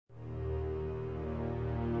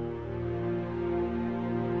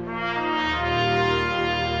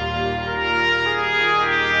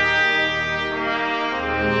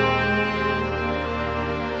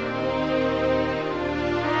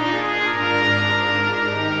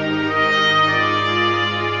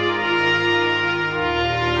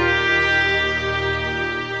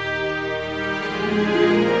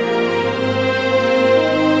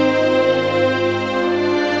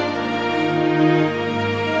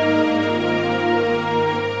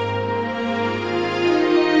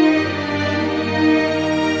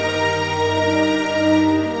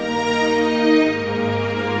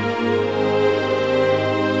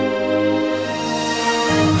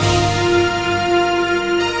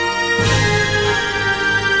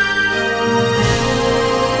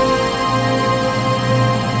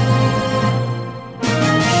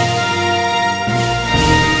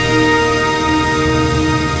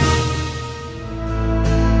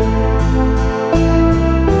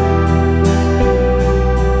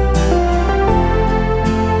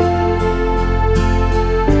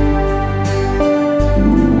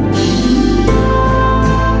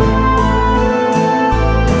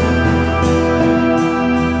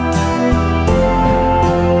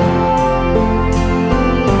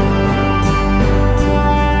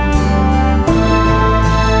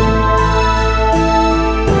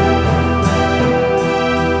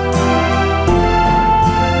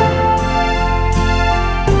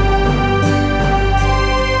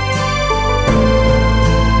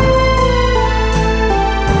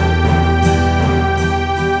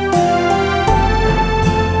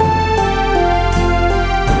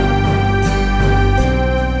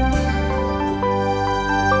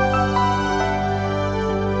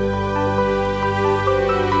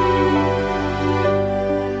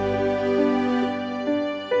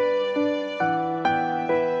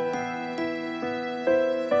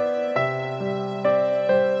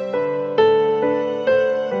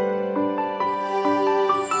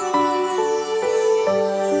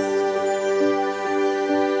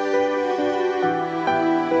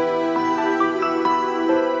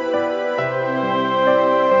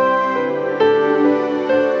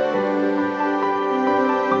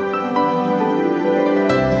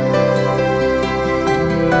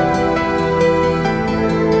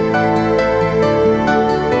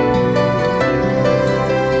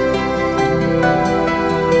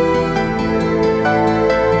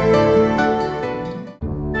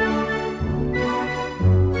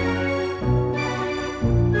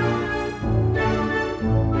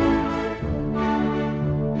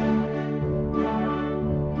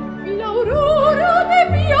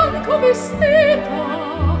bianco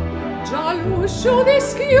vestita, già l'uscio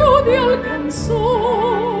dischiudi al gran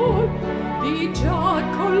sol, di già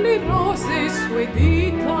con le rose sue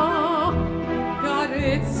dita,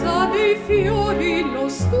 carezza dei fiori lo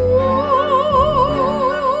stuol,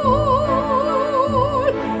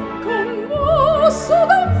 commosso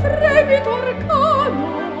da un fremito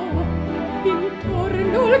arcano,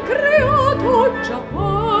 intorno il creato già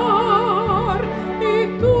par,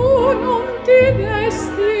 e tu non ti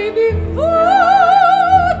desti d'invano,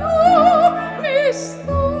 mi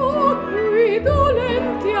sto qui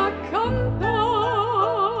dolenti a cantar.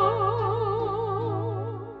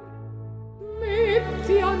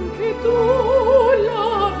 Metti anche tu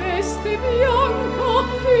la veste bianca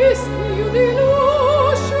e schiudi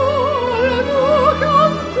l'uscio al tuo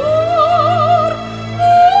cantor,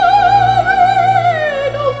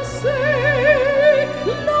 ove non sei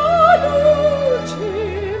la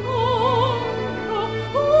luce manca,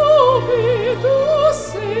 ove tu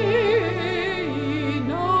sei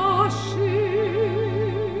nasce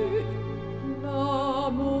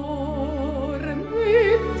l'amor.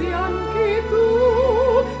 Metti anche tu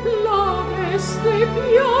la veste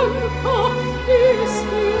bianca e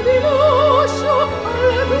schiudi l'uscio al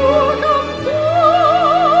tuo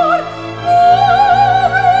cantor,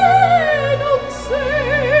 ove non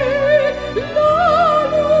sei la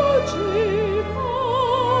luce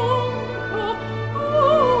manca,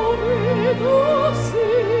 ove tu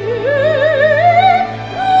sei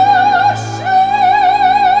nasce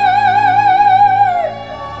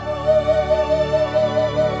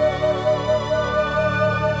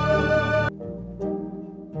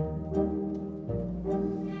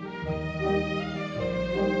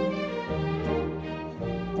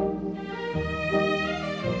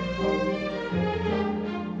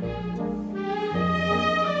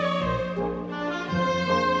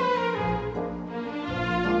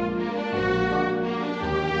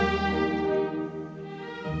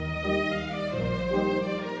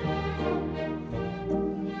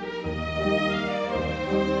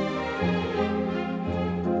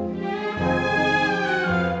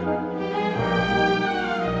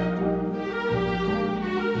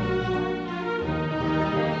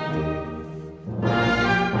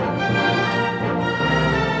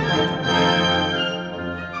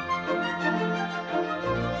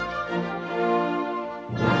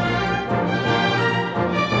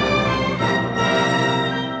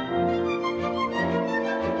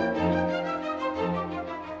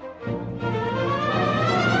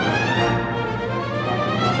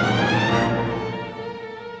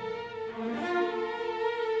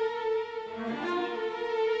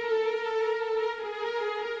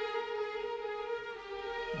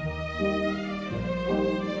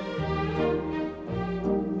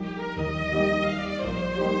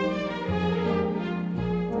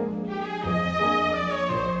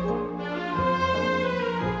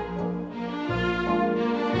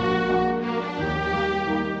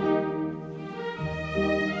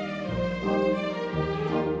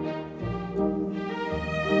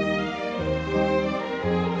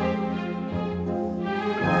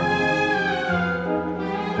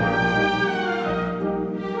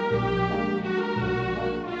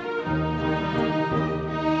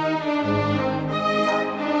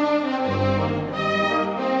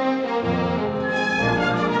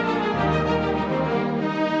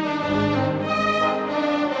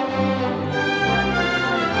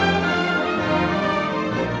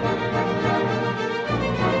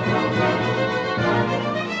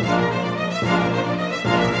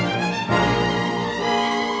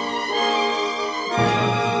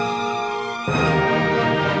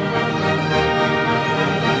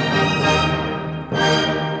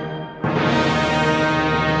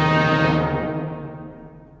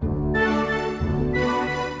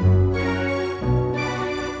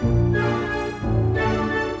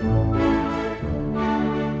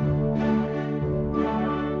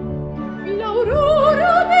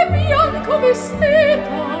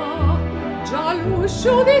vestita, già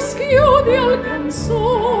l'uscio dischiudi al gran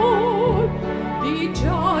sol, di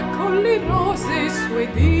già con le rose sue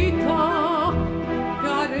dita,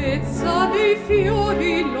 carezza dei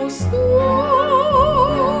fiori lo stuol,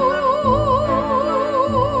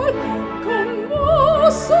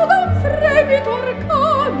 commosso da un fremito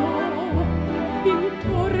arcano,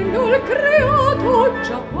 intorno il creato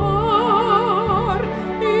già par,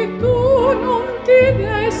 e tu non ti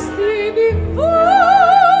desti d'invano,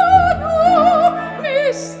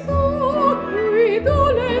 mi sto qui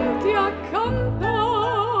dolenti a cantar.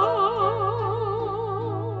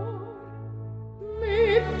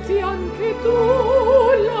 Metti anche tu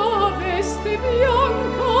la veste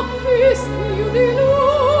bianca e schiudi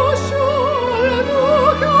l'uscio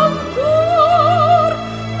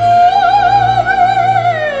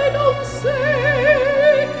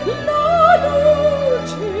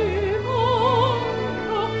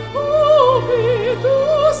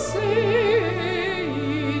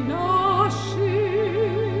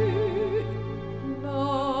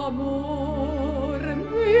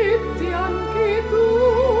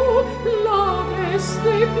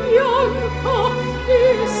bianca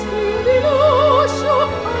il